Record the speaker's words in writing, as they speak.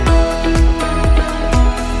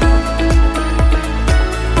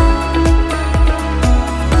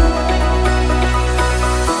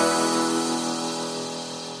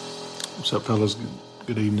What's up, fellas?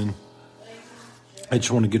 Good evening. I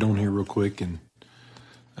just want to get on here real quick and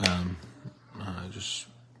I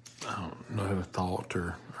don't know, have a thought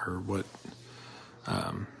or what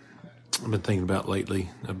I've been thinking about lately.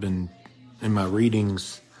 I've been in my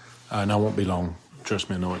readings, and I won't be long. Trust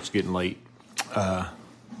me, I know it's getting late.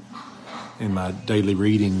 In my daily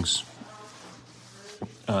readings,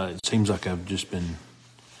 it seems like I've just been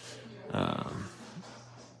kind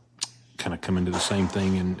of coming to the same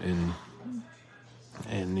thing, and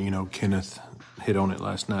you know, Kenneth hit on it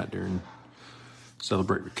last night during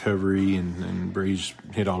Celebrate Recovery, and Breeze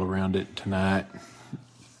hit all around it tonight.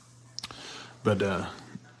 But it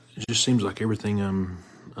just seems like everything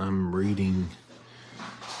I'm reading,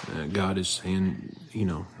 God is saying, you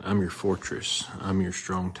know, I'm your fortress, I'm your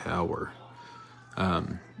strong tower.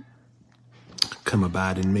 Come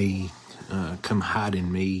abide in me, come hide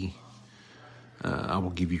in me. I will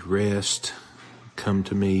give you rest. Come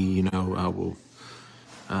to me, you know, I will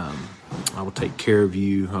take care of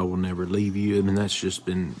you. I will never leave you. I mean, that's just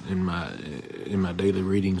been in my daily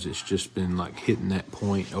readings. It's just been like hitting that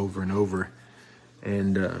point over and over.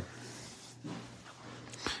 And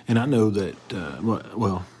I know that,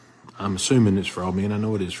 well, I'm assuming it's for all men. I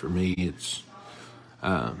know it is for me. It's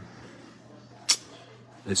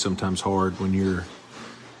sometimes hard when you're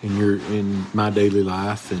in my daily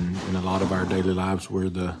life and in a lot of our daily lives, we're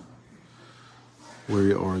the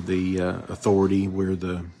authority, we're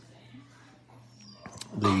the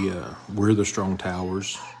strong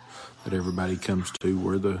towers that everybody comes to.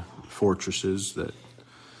 We're the fortresses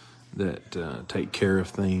that take care of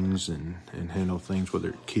things and handle things, whether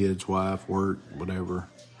it's kids, wife, work, whatever.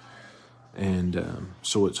 And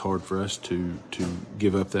so it's hard for us to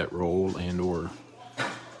give up that role or,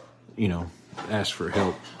 you know, ask for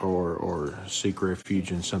help or seek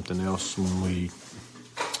refuge in something else when we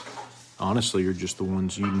honestly are just the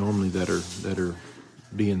ones you normally that are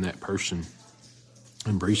being that person.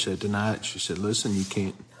 And Bree said tonight, she said, listen, you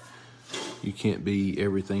can't be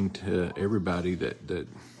everything to everybody that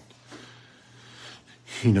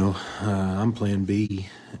you know, I'm plan B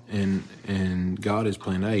and God is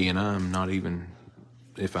plan A, and I'm not even,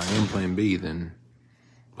 if I am plan B, then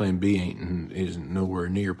plan B isn't nowhere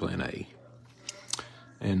near plan A.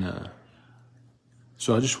 And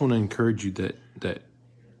so I just want to encourage you that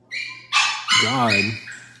God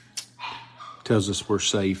tells us we're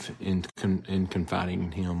safe in confiding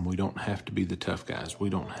in Him. We don't have to be the tough guys.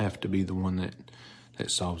 We don't have to be the one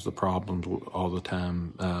that solves the problems all the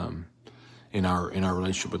time. In our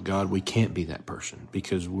relationship with God, we can't be that person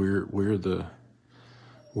because we're the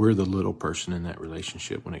little person in that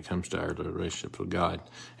relationship when it comes to our relationship with God.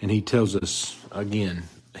 And He tells us again.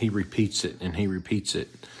 He repeats it and He repeats it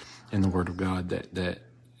in the Word of God that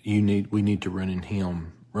we need to run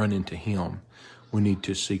into Him. We need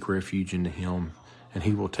to seek refuge into Him, and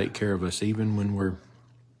He will take care of us even when we're,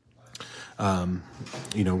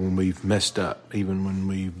 you know, when we've messed up, even when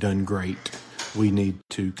we've done great. We need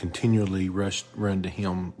to continually run to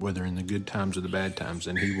Him, whether in the good times or the bad times,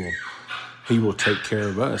 and He will take care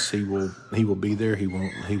of us. He will be there. He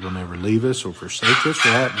will never leave us or forsake us.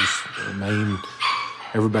 Right? Just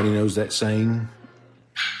everybody knows that saying.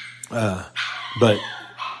 But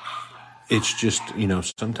it's just, you know,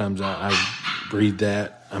 sometimes I read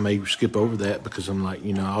that. I may skip over that because I'm like,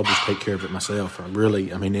 you know, I'll just take care of it myself.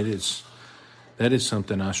 That is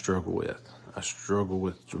something I struggle with. I struggle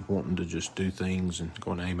with wanting to just do things and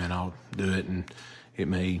going, hey man, I'll do it. And it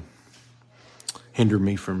may hinder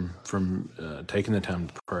me from taking the time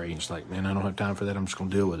to pray. It's like, man, I don't have time for that. I'm just going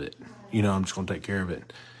to deal with it. You know, I'm just going to take care of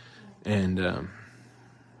it. And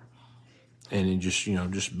it just, you know,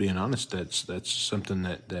 just being honest, that's something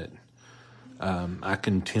that I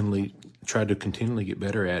try to continually get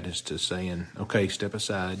better at, is to saying, okay, step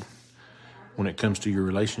aside. When it comes to your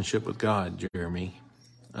relationship with God, Jeremy,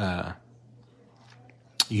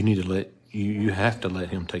 you have to let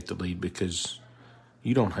Him take the lead, because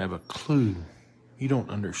you don't have a clue. You don't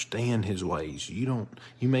understand His ways. You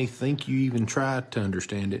may think you even try to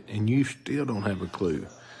understand it, and you still don't have a clue.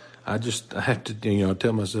 I have to, you know,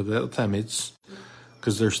 tell myself that all the time. It's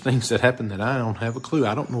because there's things that happen that I don't have a clue.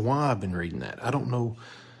 I don't know why I've been reading that. I don't know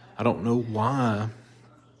why.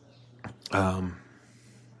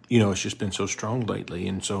 You know, it's just been so strong lately,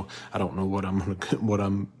 and so I don't know what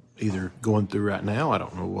I'm either going through right now. I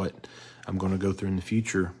don't know what I'm going to go through in the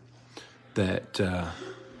future. That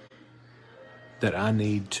I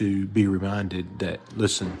need to be reminded that,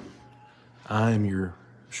 listen, I am your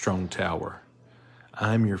strong tower.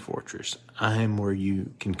 I'm your fortress. I am where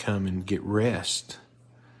you can come and get rest,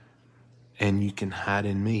 and you can hide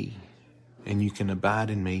in me. and you can abide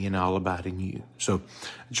in me, and I'll abide in you. So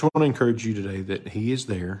I just want to encourage you today that he is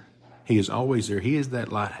there. He is always there. He is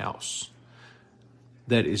that lighthouse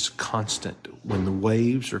that is constant when the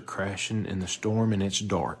waves are crashing in the storm and it's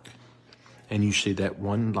dark, and you see that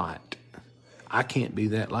one light. I can't be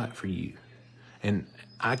that light for you, and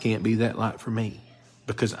I can't be that light for me,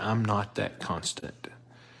 because I'm not that constant.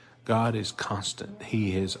 God is constant.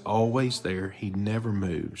 He is always there. He never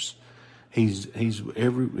moves. He's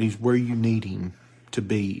where you need him to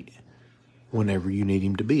be whenever you need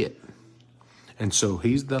him to be it. And so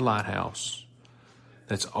he's the lighthouse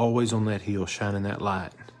that's always on that hill shining that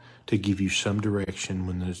light to give you some direction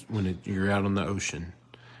when you're out on the ocean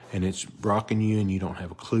and it's rocking you and you don't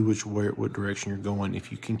have a clue what direction you're going.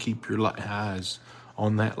 If you can keep your eyes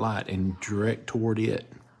on that light and direct toward it,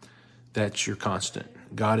 that's your constant.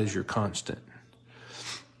 God is your constant.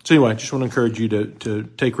 So anyway, I just want to encourage you to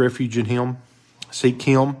take refuge in him, seek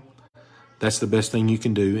him. That's the best thing you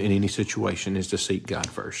can do in any situation, is to seek God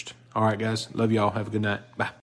first. All right, guys. Love y'all. Have a good night. Bye.